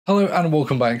Hello and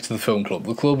welcome back to the Film Club.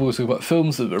 The club will talk about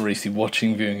films that we're recently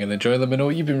watching, viewing and enjoying them, and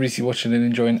what you've been recently watching and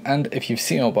enjoying, and if you've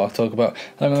seen our bar talk about,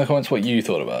 let me know in the comments what you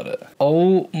thought about it.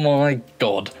 Oh my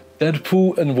god,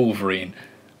 Deadpool and Wolverine.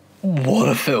 What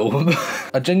a film.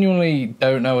 I genuinely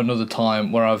don't know another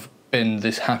time where I've been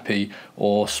this happy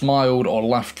or smiled or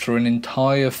laughed through an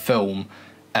entire film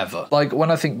ever. Like,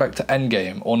 when I think back to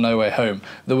Endgame or No Way Home,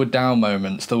 there were down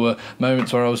moments, there were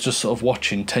moments where I was just sort of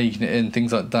watching, taking it in,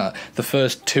 things like that. The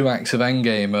first two acts of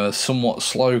Endgame are somewhat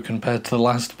slow compared to the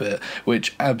last bit,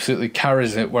 which absolutely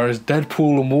carries it, whereas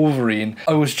Deadpool and Wolverine,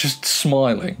 I was just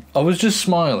smiling. I was just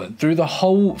smiling. Through the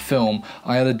whole film,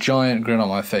 I had a giant grin on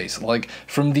my face. Like,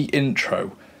 from the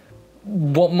intro,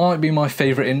 what might be my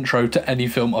favourite intro to any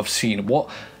film I've seen.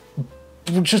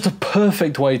 Just a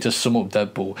perfect way to sum up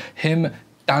Deadpool. Him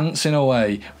dancing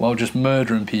away while just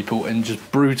murdering people in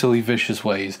just brutally vicious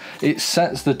ways. It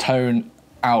sets the tone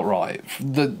outright.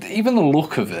 Even the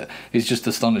look of it is just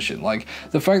astonishing. Like,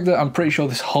 the fact that I'm pretty sure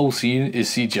this whole scene is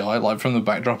CGI, like from the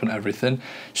backdrop and everything,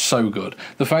 so good.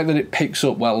 The fact that it picks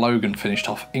up where Logan finished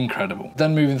off, incredible.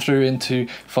 Then moving through into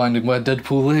finding where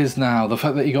Deadpool is now, the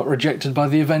fact that he got rejected by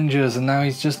the Avengers and now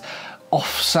he's just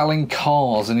off selling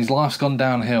cars and his life's gone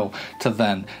downhill, to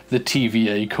then the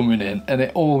TVA coming in and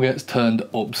it all gets turned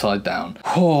upside down.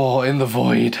 Oh, in the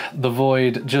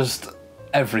void, just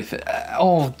everything.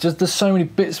 Oh, just there's so many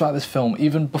bits about this film.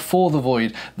 Even before the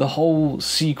void, the whole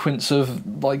sequence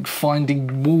of like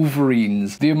finding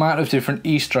Wolverines, the amount of different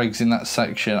Easter eggs in that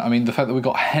section. I mean, the fact that we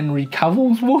got Henry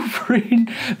Cavill's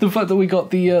Wolverine, the fact that we got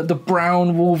the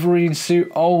brown Wolverine suit.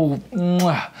 Oh,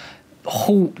 mwah.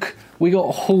 Hulk. We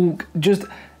got Hulk. Just,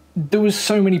 there was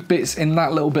so many bits in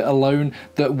that little bit alone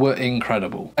that were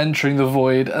incredible. Entering the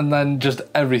void and then just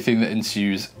everything that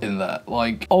ensues in there.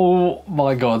 Like, oh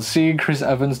my god, seeing Chris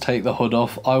Evans take the hood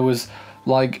off, I was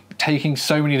like taking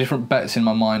so many different bets in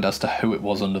my mind as to who it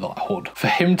was under that hood. For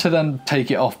him to then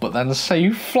take it off but then say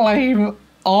flame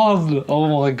on,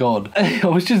 oh my god. I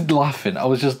was just laughing. I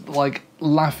was just like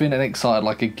laughing and excited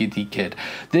like a giddy kid.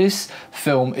 This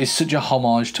film is such a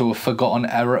homage to a forgotten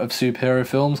era of superhero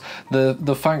films.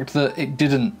 The fact that it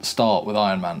didn't start with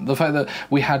Iron Man, the fact that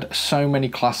we had so many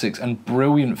classics and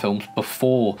brilliant films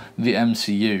before the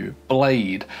MCU,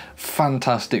 Blade,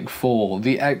 Fantastic Four,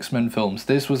 the X-Men films.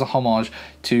 This was a homage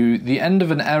to the end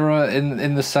of an era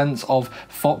in the sense of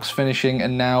Fox finishing,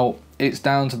 and now it's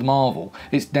down to Marvel.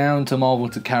 It's down to Marvel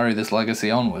to carry this legacy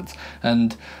onwards.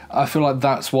 And I feel like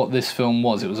that's what this film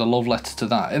was. It was a love letter to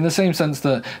that. In the same sense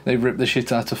that they ripped the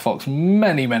shit out of Fox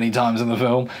many, many times in the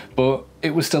film, but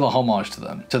it was still a homage to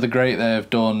them, to the great they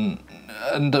have done.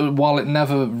 And while it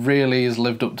never really has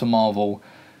lived up to Marvel,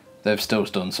 they've still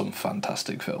done some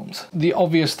fantastic films. The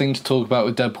obvious thing to talk about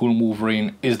with Deadpool and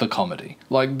Wolverine is the comedy.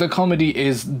 Like, the comedy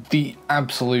is the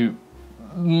absolute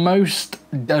most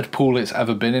Deadpool it's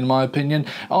ever been, in my opinion.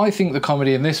 I think the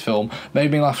comedy in this film made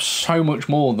me laugh so much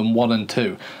more than 1 and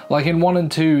 2. Like, in 1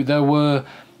 and 2 there were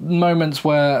moments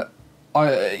where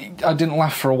I didn't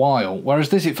laugh for a while, whereas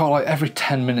this, it felt like every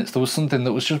 10 minutes there was something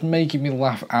that was just making me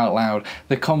laugh out loud.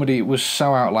 The comedy was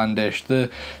so outlandish, the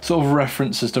sort of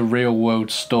references to real world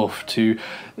stuff, to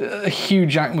Hugh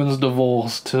Jackman's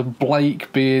divorce, to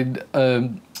Blake being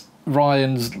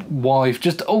Ryan's wife,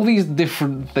 just all these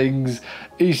different things.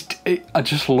 I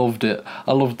just loved it.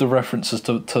 I loved the references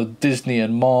to Disney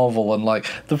and Marvel, and like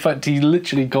the fact he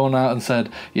literally gone out and said,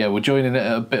 yeah, we're joining it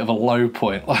at a bit of a low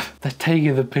point. Like, they're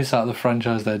taking the piss out of the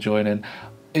franchise they're joining.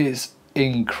 It's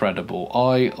incredible.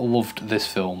 I loved this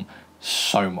film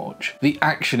so much. The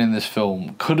action in this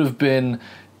film could have been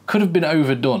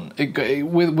overdone.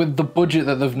 With the budget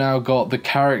that they've now got, the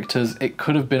characters, it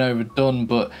could have been overdone,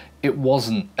 but it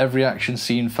wasn't. Every action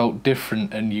scene felt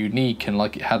different and unique, and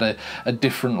like it had a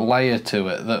different layer to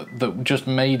it that just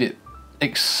made it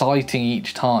exciting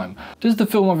each time. Does the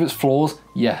film have its flaws?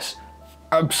 Yes,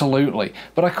 absolutely.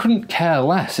 But I couldn't care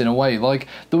less in a way. Like,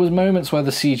 there was moments where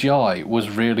the CGI was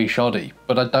really shoddy,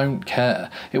 but I don't care.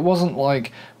 It wasn't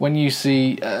like when you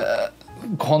see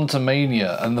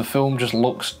Quantumania and the film just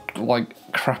looks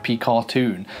like crappy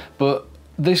cartoon, but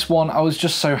this one, I was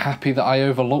just so happy that I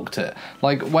overlooked it.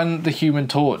 Like, when the Human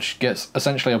Torch gets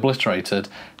essentially obliterated,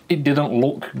 it didn't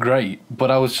look great,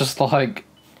 but I was just like,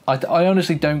 I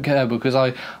honestly don't care, because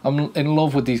I'm in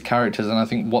love with these characters and I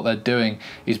think what they're doing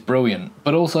is brilliant.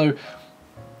 But also,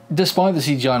 despite the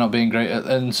CGI not being great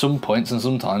at some points and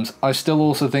sometimes, I still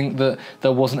also think that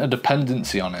there wasn't a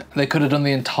dependency on it. They could have done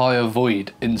the entire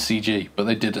void in CG, but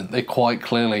they didn't. They quite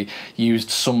clearly used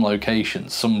some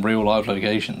locations, some real life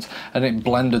locations, and it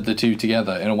blended the two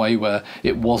together in a way where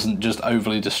it wasn't just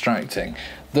overly distracting.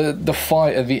 The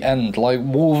fight at the end, like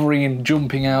Wolverine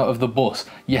jumping out of the bus.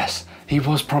 Yes, he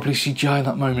was probably CGI in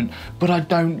that moment, but I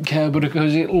don't care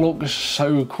because it looks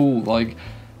so cool. Like,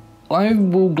 I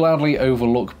will gladly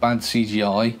overlook bad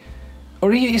CGI.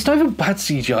 Or it's not even bad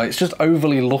CGI, it's just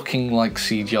overly looking like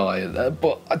CGI.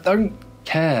 But I don't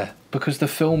care because the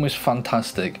film is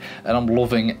fantastic and I'm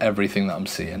loving everything that I'm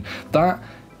seeing. That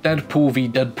Deadpool v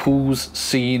Deadpool's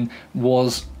scene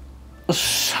was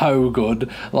so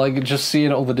good. Like, just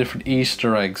seeing all the different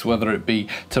Easter eggs, whether it be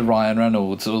to Ryan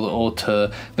Reynolds or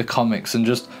to the comics, and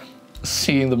just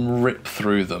seeing them rip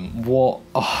through them.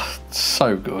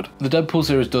 So good. The Deadpool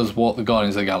series does what the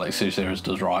Guardians of the Galaxy series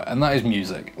does right, and that is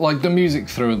music. Like, the music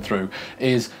through and through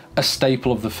is a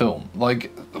staple of the film.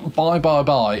 Like, Bye Bye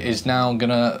Bye is now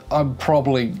gonna, I'm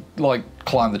probably, like,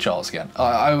 climb the charts again.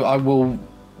 I will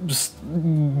just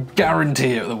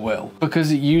guarantee it will,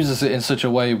 because it uses it in such a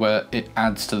way where it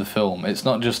adds to the film. It's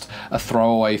not just a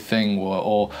throwaway thing,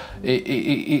 or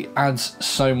it adds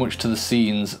so much to the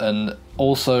scenes, and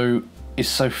also is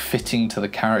so fitting to the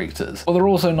characters. But they're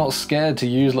also not scared to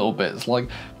use little bits like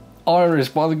Iris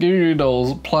by the Goo Goo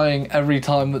Dolls playing every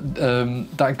time that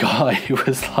that guy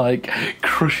was like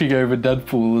crushing over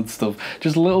Deadpool and stuff.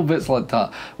 Just little bits like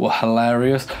that were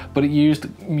hilarious, but it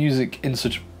used music in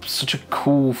such a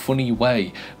cool, funny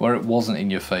way where it wasn't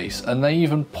in your face, and they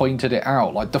even pointed it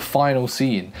out, like the final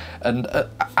scene, and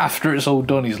after it's all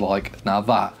done he's like, now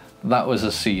that was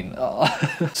a scene.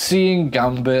 Seeing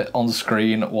Gambit on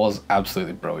screen was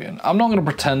absolutely brilliant. I'm not going to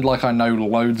pretend like I know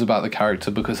loads about the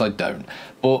character because I don't,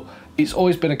 but it's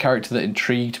always been a character that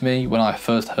intrigued me when I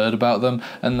first heard about them,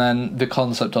 and then the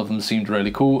concept of them seemed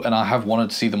really cool, and I have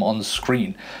wanted to see them on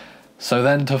screen. So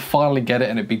then to finally get it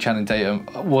and it be Channing Tatum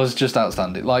was just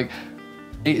outstanding. Like,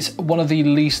 it's one of the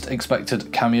least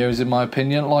expected cameos in my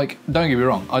opinion. Like, don't get me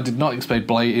wrong, I did not expect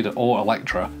Blade or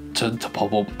Elektra to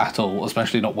pop up at all,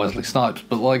 especially not Wesley Snipes,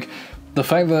 but like, the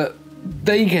fact that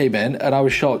they came in and I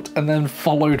was shocked, and then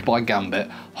followed by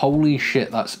Gambit, holy shit,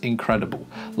 that's incredible.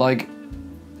 Like,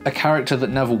 a character that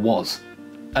never was,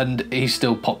 and he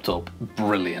still popped up.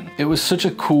 Brilliant. It was such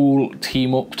a cool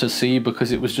team up to see,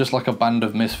 because it was just like a band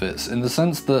of misfits, in the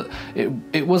sense that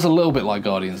it was a little bit like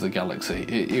Guardians of the Galaxy.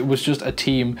 It was just a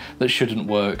team that shouldn't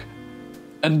work,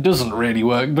 and doesn't really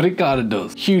work, but it kind of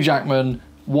does. Hugh Jackman,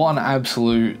 what an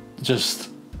absolute just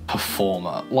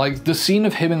performer. Like, the scene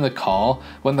of him in the car,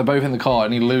 when they're both in the car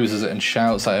and he loses it and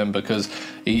shouts at him because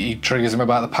he triggers him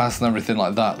about the past and everything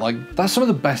like that, like, that's some of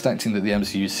the best acting that the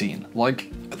MCU's seen.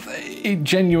 Like, it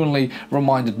genuinely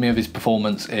reminded me of his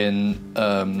performance in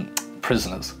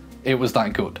Prisoners. It was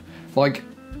that good. Like,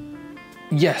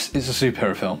 yes, it's a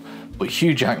superhero film, but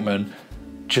Hugh Jackman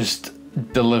just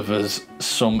delivers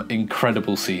some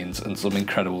incredible scenes and some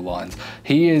incredible lines.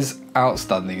 He is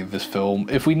outstanding in this film.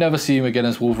 If we never see him again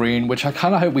as Wolverine, which I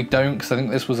kind of hope we don't, because I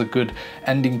think this was a good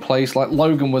ending place. Like,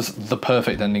 Logan was the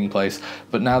perfect ending place,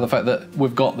 but now the fact that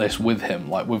we've got this with him,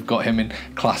 like, we've got him in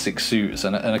classic suits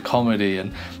and a comedy,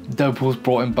 and Deadpool's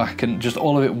brought him back, and just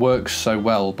all of it works so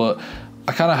well. But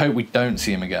I kind of hope we don't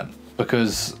see him again,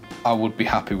 because I would be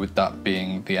happy with that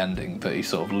being the ending, that he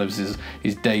sort of lives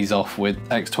his days off with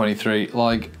X-23.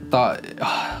 Like, that,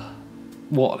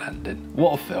 what an ending,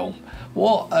 what a film,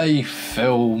 what a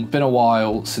film. Been a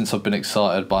while since I've been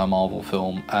excited by a Marvel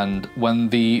film, and when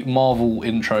the Marvel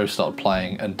intro started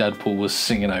playing and Deadpool was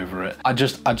singing over it, I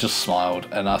just smiled,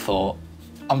 and I thought,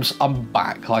 I'm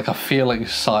back. Like, I feel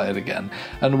excited again.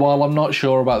 And while I'm not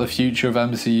sure about the future of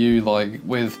MCU, like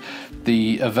with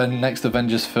the next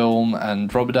Avengers film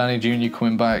and Robert Downey Jr.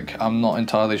 coming back, I'm not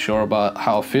entirely sure about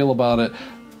how I feel about it,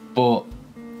 but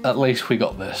at least we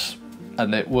got this.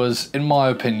 And it was, in my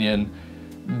opinion,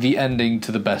 the ending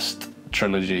to the best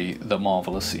trilogy that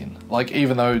Marvel has seen. Like,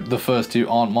 even though the first two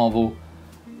aren't Marvel,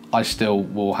 I still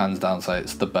will hands down say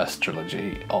it's the best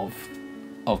trilogy of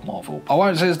Marvel. I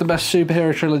won't say it's the best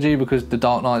superhero trilogy, because The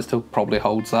Dark Knight still probably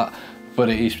holds that, but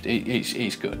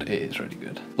it's good. It is really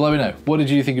good. Let me know, what did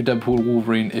you think of Deadpool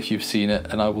Wolverine if you've seen it,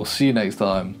 and I will see you next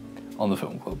time on The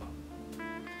Film Club.